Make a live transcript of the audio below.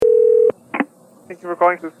Thank you for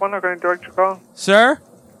calling this one. How can I direct your call? Sir,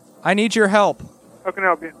 I need your help. How can I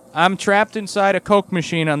help you? I'm trapped inside a Coke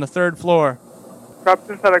machine on the 3rd floor. Trapped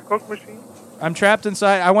inside a Coke machine? I'm trapped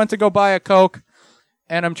inside. I went to go buy a Coke,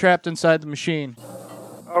 and I'm trapped inside the machine.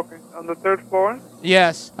 Okay. On the 3rd floor?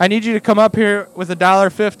 Yes. I need you to come up here with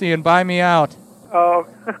 $1.50 and buy me out. Oh.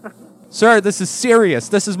 Sir, this is serious.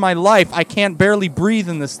 This is my life. I can't barely breathe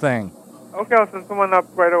in this thing. Okay, I'll send someone up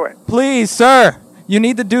right away. Please, sir. You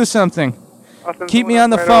need to do something. Keep me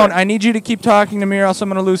on the phone. I need you to keep talking to me or else I'm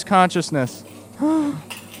going to lose consciousness.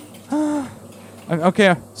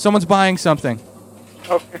 Okay, someone's buying something.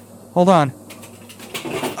 Okay. Hold on.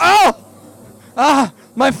 Oh! Ah!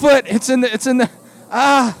 My foot! It's in the...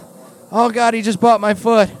 Ah! Oh, God, he just bought my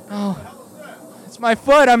foot. Oh. It's my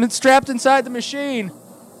foot. I'm strapped inside the machine.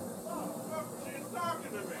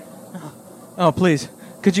 Oh, please.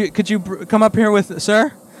 Could you come up here with...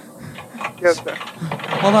 Sir? Yes, sir.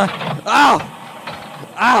 Hold on. Ow!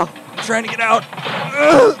 Ow! I'm trying to get out.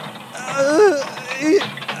 Ow!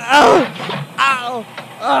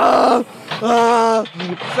 Ow!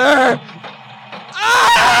 Sir!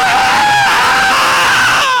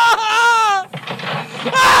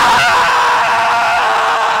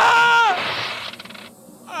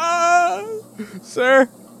 Sir?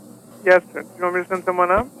 Yes, sir. Do you want me to send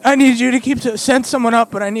someone up? I need you to send someone up,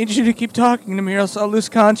 but I need you to keep talking to me or else I'll lose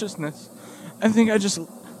consciousness. I think I just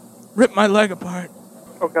ripped my leg apart.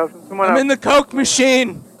 Okay, I'll send someone up. I'm in the Coke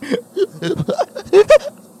machine.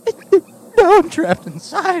 No, I'm trapped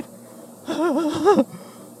inside. Oh,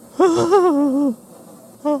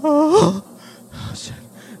 shit.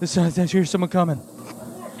 I hear someone coming.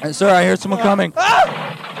 Sir, I hear someone coming. It's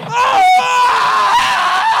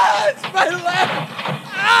my leg.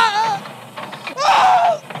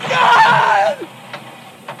 Oh, God!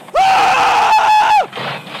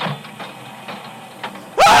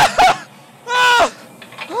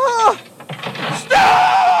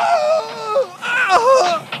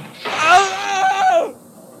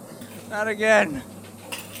 Not again.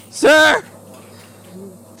 Sir!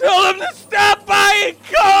 Tell him to stop buying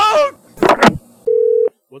Coke!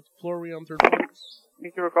 What floor are we on, 3rd floor?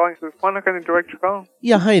 Thank you for calling this one. How can I direct your call?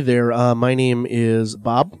 Yeah, hi there. My name is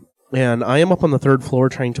Bob, and I am up on the 3rd floor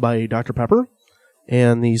trying to buy a Dr. Pepper,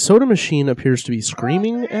 and the soda machine appears to be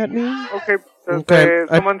screaming at me. Okay,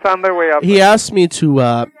 someone's on their way up. He asked me to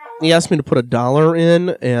put $1 in,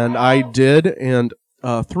 and I did, and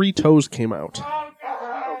 3 toes came out.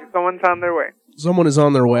 Okay, someone's on their way. Someone is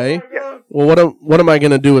on their way? Yes. Well, what am I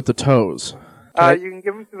going to do with the toes? You can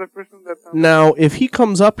give them to the person that's on Now, if he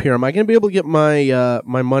comes up here, am I going to be able to get my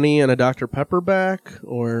my money and a Dr. Pepper back,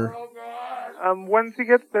 or? Once he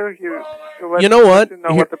gets there, he'll You know what?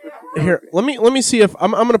 Here, let me see if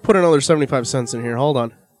I'm going to put another 75 cents in here. Hold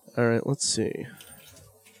on. All right, let's see.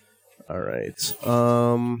 All right.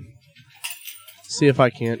 See if I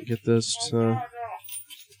can't get this to. All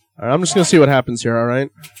right, I'm just going to see what happens here. All right.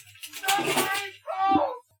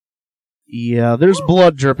 Yeah, there's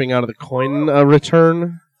blood dripping out of the coin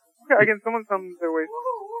return. Okay, again, someone's on their way.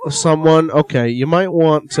 Someone, okay, you might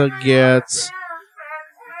want to get,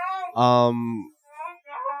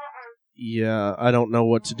 yeah, I don't know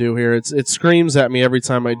what to do here. It screams at me every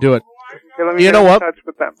time I do it. Okay, let me you know what? Touch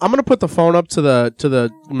with them. I'm gonna put the phone up to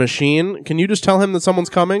the machine. Can you just tell him that someone's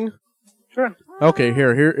coming? Sure. Okay,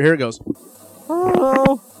 here it goes.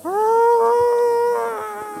 Oh.